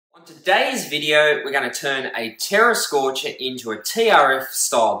On today's video, we're going to turn a Terra Scorcher into a TRF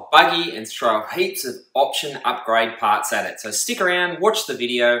style buggy and throw heaps of option upgrade parts at it. So stick around, watch the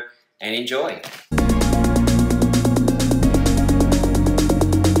video and enjoy.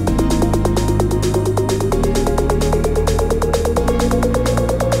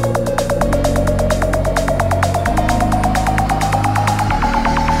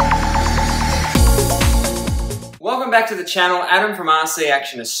 Welcome back to the channel, Adam from RC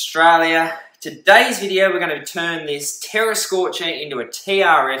Action Australia. Today's video we're going to turn this Terra Scorcher into a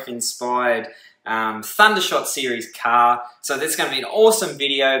TRF inspired Thundershot series car. So that's going to be an awesome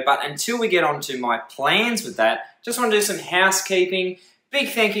video, but until we get on to my plans with that, just want to do some housekeeping. Big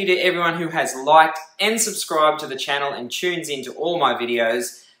thank you to everyone who has liked and subscribed to the channel and tunes into all my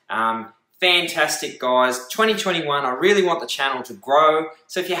videos. Fantastic guys, 2021, I really want the channel to grow,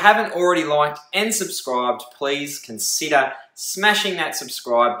 so if you haven't already liked and subscribed, please consider smashing that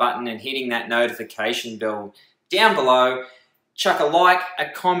subscribe button and hitting that notification bell down below. Chuck a like, a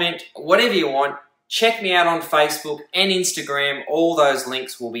comment, whatever you want. Check me out on Facebook and Instagram, all those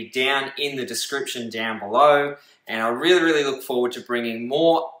links will be down in the description down below, and I really look forward to bringing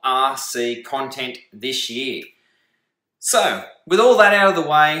more RC content this year. So, with all that out of the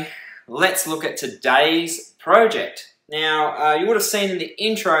way, let's look at today's project. Now, you would have seen in the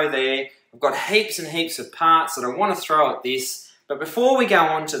intro there, I've got heaps and heaps of parts that I want to throw at this, but before we go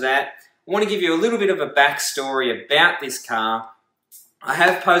on to that, I want to give you a little bit of a backstory about this car. I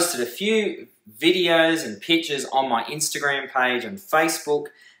have posted a few videos and pictures on my Instagram page and Facebook,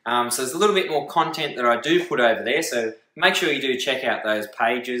 so there's a little bit more content that I do put over there, so make sure you do check out those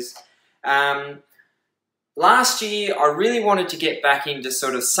pages. Last year, I really wanted to get back into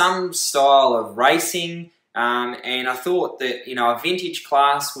sort of some style of racing, and I thought that, you know, a vintage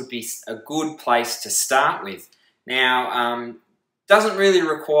class would be a good place to start with. Now, doesn't really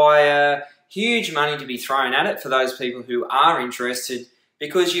require huge money to be thrown at it for those people who are interested,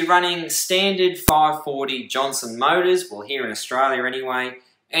 because you're running standard 540 Johnson motors, well here in Australia anyway,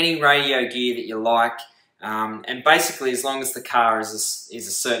 any radio gear that you like, and basically as long as the car is a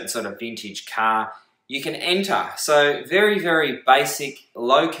certain sort of vintage car, you can enter. So very basic,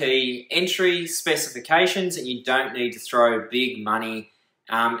 low-key entry specifications, and you don't need to throw big money.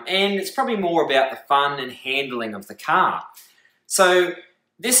 And it's probably more about the fun and handling of the car. So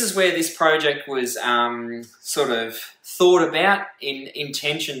this is where this project was sort of thought about in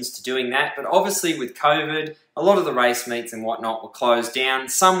intentions to doing that. But obviously with COVID, a lot of the race meets and whatnot were closed down.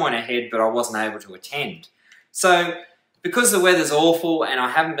 Some went ahead, but I wasn't able to attend. So because the weather's awful and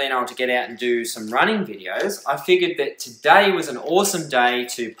I haven't been able to get out and do some running videos, I figured that today was an awesome day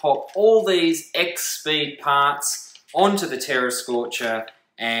to pop all these X-Speed parts onto the Terra Scorcher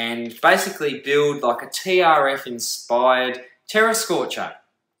and basically build like a TRF-inspired Terra Scorcher.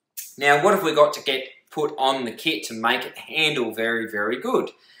 Now, what have we got to get put on the kit to make it handle very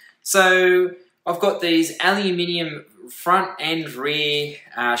good? So, I've got these aluminium front and rear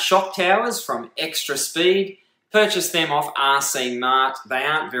shock towers from Extra Speed. Purchased them off RC Mart. They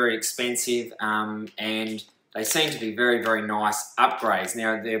aren't very expensive, and they seem to be very nice upgrades.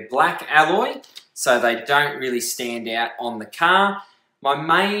 Now, they're black alloy, so they don't really stand out on the car. My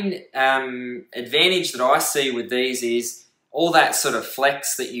main advantage that I see with these is all that sort of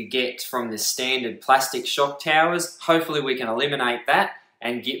flex that you get from the standard plastic shock towers. Hopefully we can eliminate that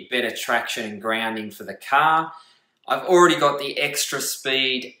and get better traction and grounding for the car. I've already got the Extra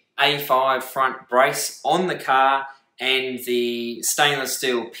Speed A5 front brace on the car and the stainless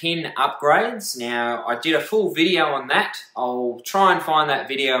steel pin upgrades. Now, I did a full video on that. I'll try and find that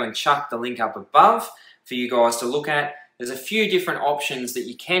video and chuck the link up above for you guys to look at. There's a few different options that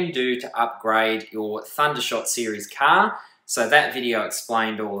you can do to upgrade your Thundershot series car. So that video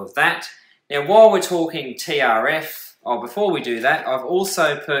explained all of that. Now, while we're talking TRF, before we do that, I've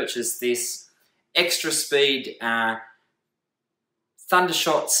also purchased this Extra Speed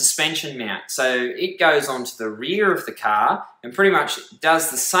Thundershot suspension mount. So it goes onto the rear of the car and pretty much does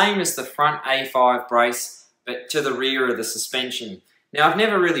the same as the front A5 brace, but to the rear of the suspension. Now, I've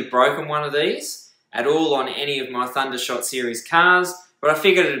never really broken one of these at all on any of my Thundershot series cars, but I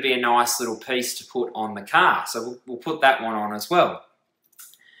figured it'd be a nice little piece to put on the car. So we'll put that one on as well.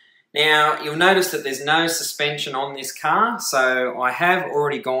 Now, you'll notice that there's no suspension on this car, so I have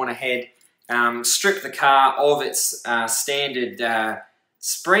already gone ahead strip the car of its standard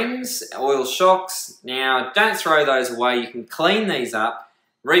springs, oil shocks. Now, don't throw those away. You can clean these up,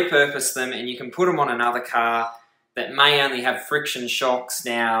 repurpose them, and you can put them on another car that may only have friction shocks.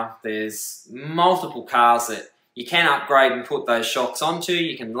 Now, there's multiple cars that you can upgrade and put those shocks onto.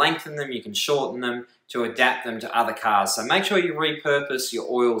 You can lengthen them, you can shorten them, to adapt them to other cars. So make sure you repurpose your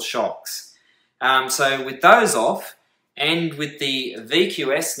oil shocks. So with those off, and with the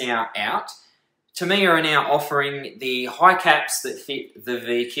VQS now out, Tamiya are now offering the high caps that fit the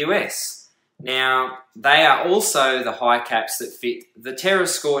VQS. Now, they are also the high caps that fit the Terra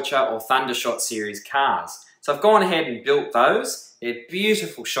Scorcher or Thundershot series cars. So I've gone ahead and built those. They're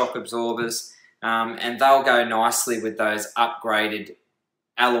beautiful shock absorbers, and they'll go nicely with those upgraded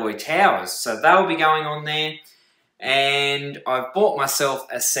alloy towers. So they'll be going on there. And I've bought myself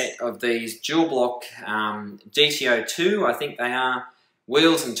a set of these dual block DTO2, I think they are,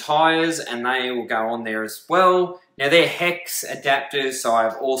 wheels and tyres, and they will go on there as well. Now they're hex adapters, so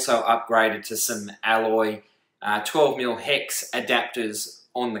I've also upgraded to some alloy 12mm hex adapters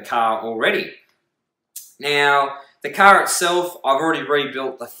on the car already. Now the car itself, I've already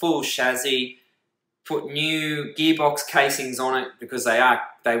rebuilt the full chassis, put new gearbox casings on it because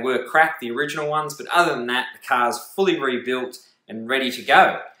they were cracked, the original ones, but other than that, the car's fully rebuilt and ready to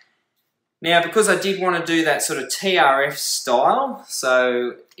go. Now, because I did want to do that sort of TRF style,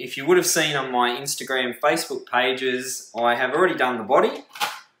 so if you would have seen on my Instagram, Facebook pages, I have already done the body.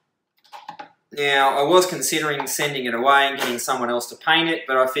 Now, I was considering sending it away and getting someone else to paint it,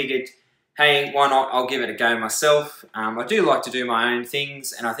 but I figured, hey, why not? I'll give it a go myself. I do like to do my own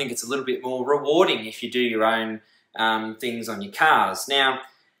things, and I think it's a little bit more rewarding if you do your own things on your cars. Now,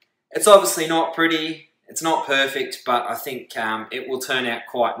 it's obviously not pretty, it's not perfect, but I think it will turn out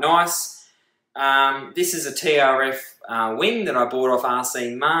quite nice. This is a TRF wing that I bought off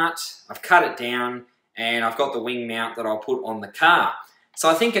RC Mart. I've cut it down, and I've got the wing mount that I'll put on the car. So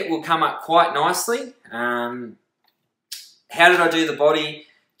I think it will come up quite nicely. How did I do the body?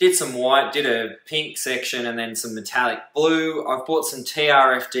 Did some white, did a pink section, and then some metallic blue. I've bought some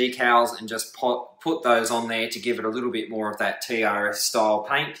TRF decals and just put those on there to give it a little bit more of that TRF style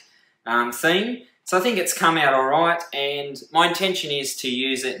paint theme. So I think it's come out alright, and my intention is to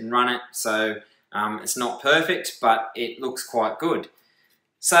use it and run it, so it's not perfect, but it looks quite good.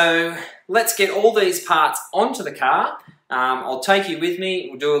 So let's get all these parts onto the car. I'll take you with me,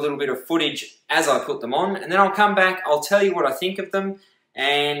 we'll do a little bit of footage as I put them on, and then I'll come back, I'll tell you what I think of them,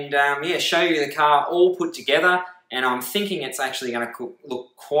 and yeah, show you the car all put together. And I'm thinking it's actually going to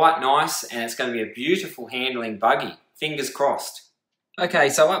look quite nice, and it's going to be a beautiful handling buggy. Fingers crossed. Okay,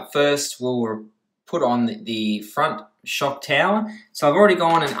 so up first we'll put on the front shock tower. So I've already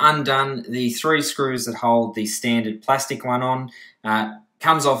gone and undone the 3 screws that hold the standard plastic one on.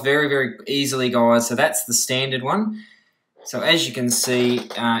 Comes off very, very easily, guys, so that's the standard one. So as you can see,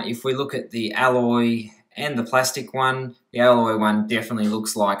 if we look at the alloy and the plastic one, the alloy one definitely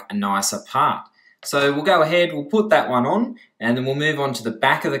looks like a nicer part. So we'll go ahead, we'll put that one on, and then we'll move on to the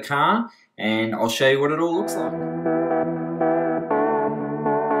back of the car, and I'll show you what it all looks like.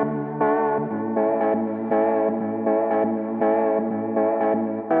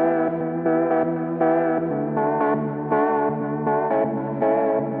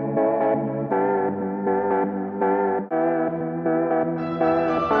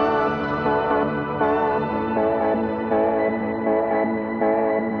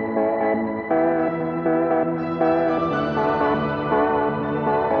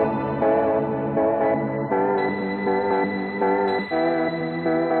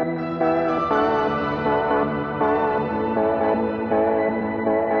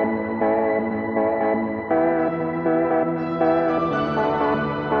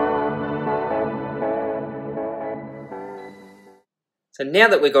 So now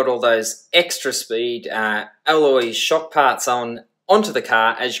that we've got all those extra speed alloy shock parts onto the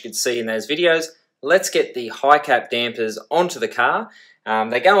car, as you can see in those videos, let's get the high cap dampers onto the car.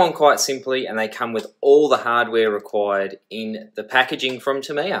 They go on quite simply, and they come with all the hardware required in the packaging from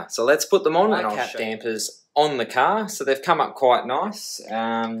Tamiya. So let's put them on. High cap dampers on the car, so they've come up quite nice.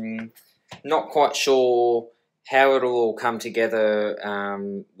 Not quite sure how it'll all come together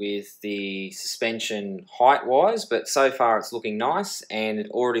with the suspension height-wise, but so far it's looking nice, and it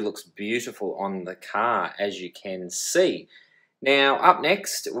already looks beautiful on the car, as you can see. Now, up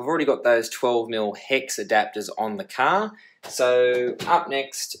next, we've already got those 12mm hex adapters on the car. So up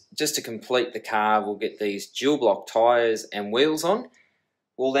next, just to complete the car, we'll get these dual block tyres and wheels on.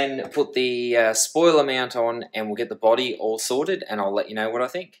 We'll then put the spoiler mount on, and we'll get the body all sorted, and I'll let you know what I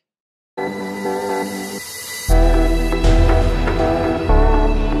think.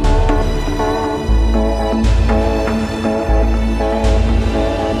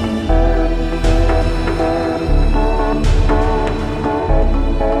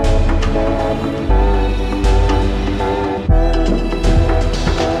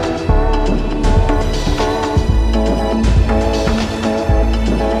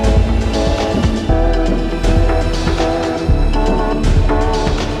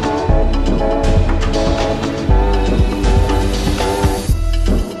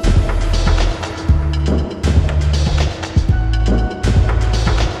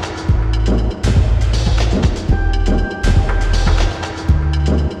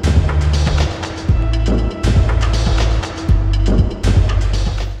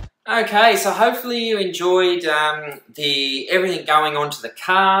 Okay, so hopefully you enjoyed everything going onto the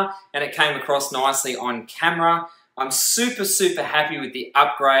car, and it came across nicely on camera. I'm super happy with the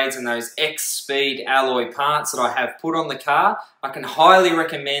upgrades and those X-Speed alloy parts that I have put on the car. I can highly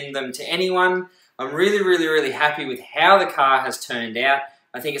recommend them to anyone. I'm really happy with how the car has turned out.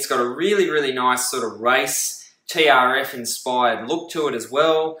 I think it's got a really nice sort of race TRF inspired look to it as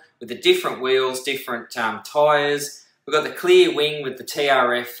well, with the different wheels, different tyres. We've got the clear wing with the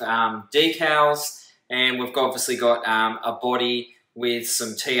TRF decals, and we've obviously got a body with some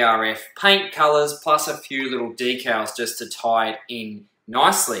TRF paint colours, plus a few little decals just to tie it in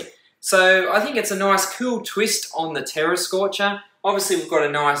nicely. So I think it's a nice cool twist on the Terra Scorcher. Obviously we've got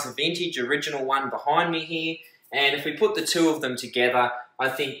a nice vintage original one behind me here, and if we put the two of them together, I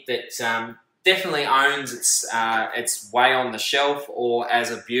think that definitely owns its way on the shelf or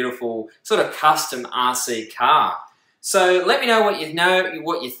as a beautiful sort of custom RC car. So let me know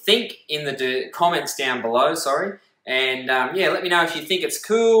what you think in the comments down below, sorry. And yeah, let me know if you think it's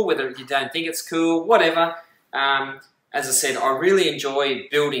cool, whether you don't think it's cool, whatever. As I said, I really enjoy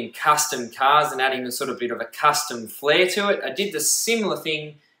building custom cars and adding a sort of bit of a custom flair to it. I did the similar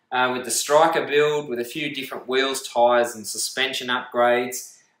thing with the Striker build with a few different wheels, tyres and suspension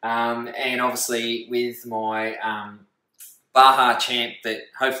upgrades. And obviously with my Baja Champ that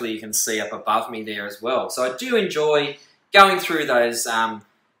hopefully you can see up above me there as well. So I do enjoy going through those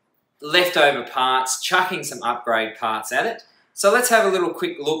leftover parts, chucking some upgrade parts at it. So let's have a little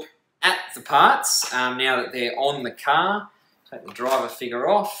quick look at the parts now that they're on the car. Take the driver figure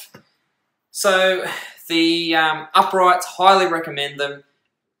off. So the uprights, highly recommend them.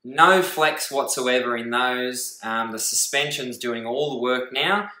 No flex whatsoever in those. The suspension's doing all the work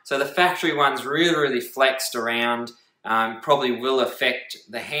now. So the factory one's really flexed around. Probably will affect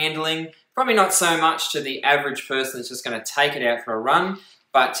the handling. Probably not so much to the average person that's just going to take it out for a run.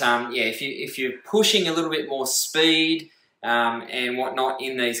 But yeah, if you're pushing a little bit more speed and whatnot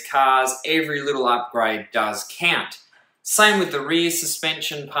in these cars, every little upgrade does count. Same with the rear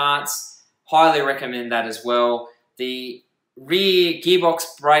suspension parts. Highly recommend that as well. The rear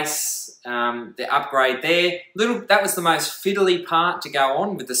gearbox brace, the upgrade there, that was the most fiddly part to go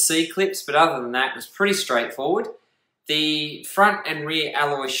on with the C-clips, but other than that, it was pretty straightforward. The front and rear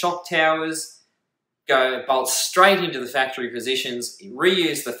alloy shock towers bolt straight into the factory positions,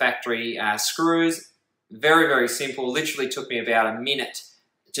 reuse the factory screws. Very simple, literally took me about a minute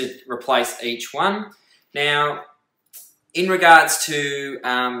to replace each one. Now, in regards to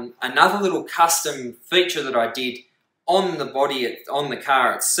another little custom feature that I did on the body, on the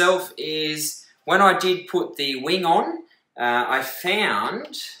car itself, is when I did put the wing on, I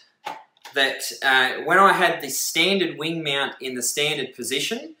found that when I had the standard wing mount in the standard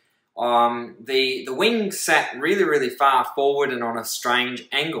position, the wing sat really far forward and on a strange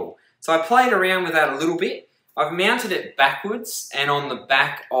angle. So I played around with that a little bit. I've mounted it backwards and on the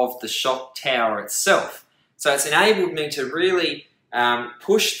back of the shock tower itself. So it's enabled me to really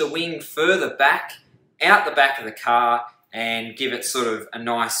push the wing further back, out the back of the car, and give it sort of a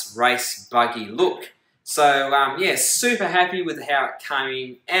nice race buggy look. So yeah, super happy with how it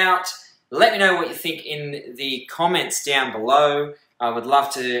came out. Let me know what you think in the comments down below. I would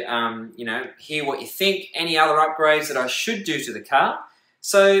love to you know, hear what you think, any other upgrades that I should do to the car.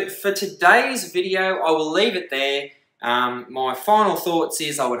 So for today's video, I will leave it there. My final thoughts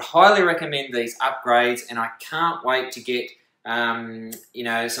is I would highly recommend these upgrades, and I can't wait to get you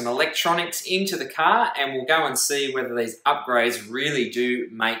know, some electronics into the car, and we'll go and see whether these upgrades really do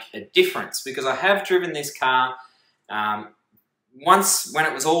make a difference, because I have driven this car once when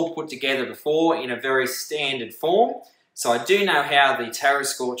it was all put together before in a very standard form. So I do know how the Terra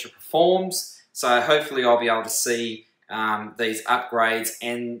Scorcher performs, so hopefully I'll be able to see these upgrades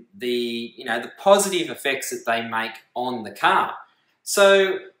and the, you know, the positive effects that they make on the car.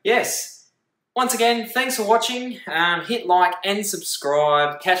 So yes, once again, thanks for watching. Hit like and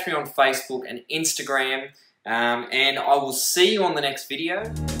subscribe. Catch me on Facebook and Instagram, and I will see you on the next video.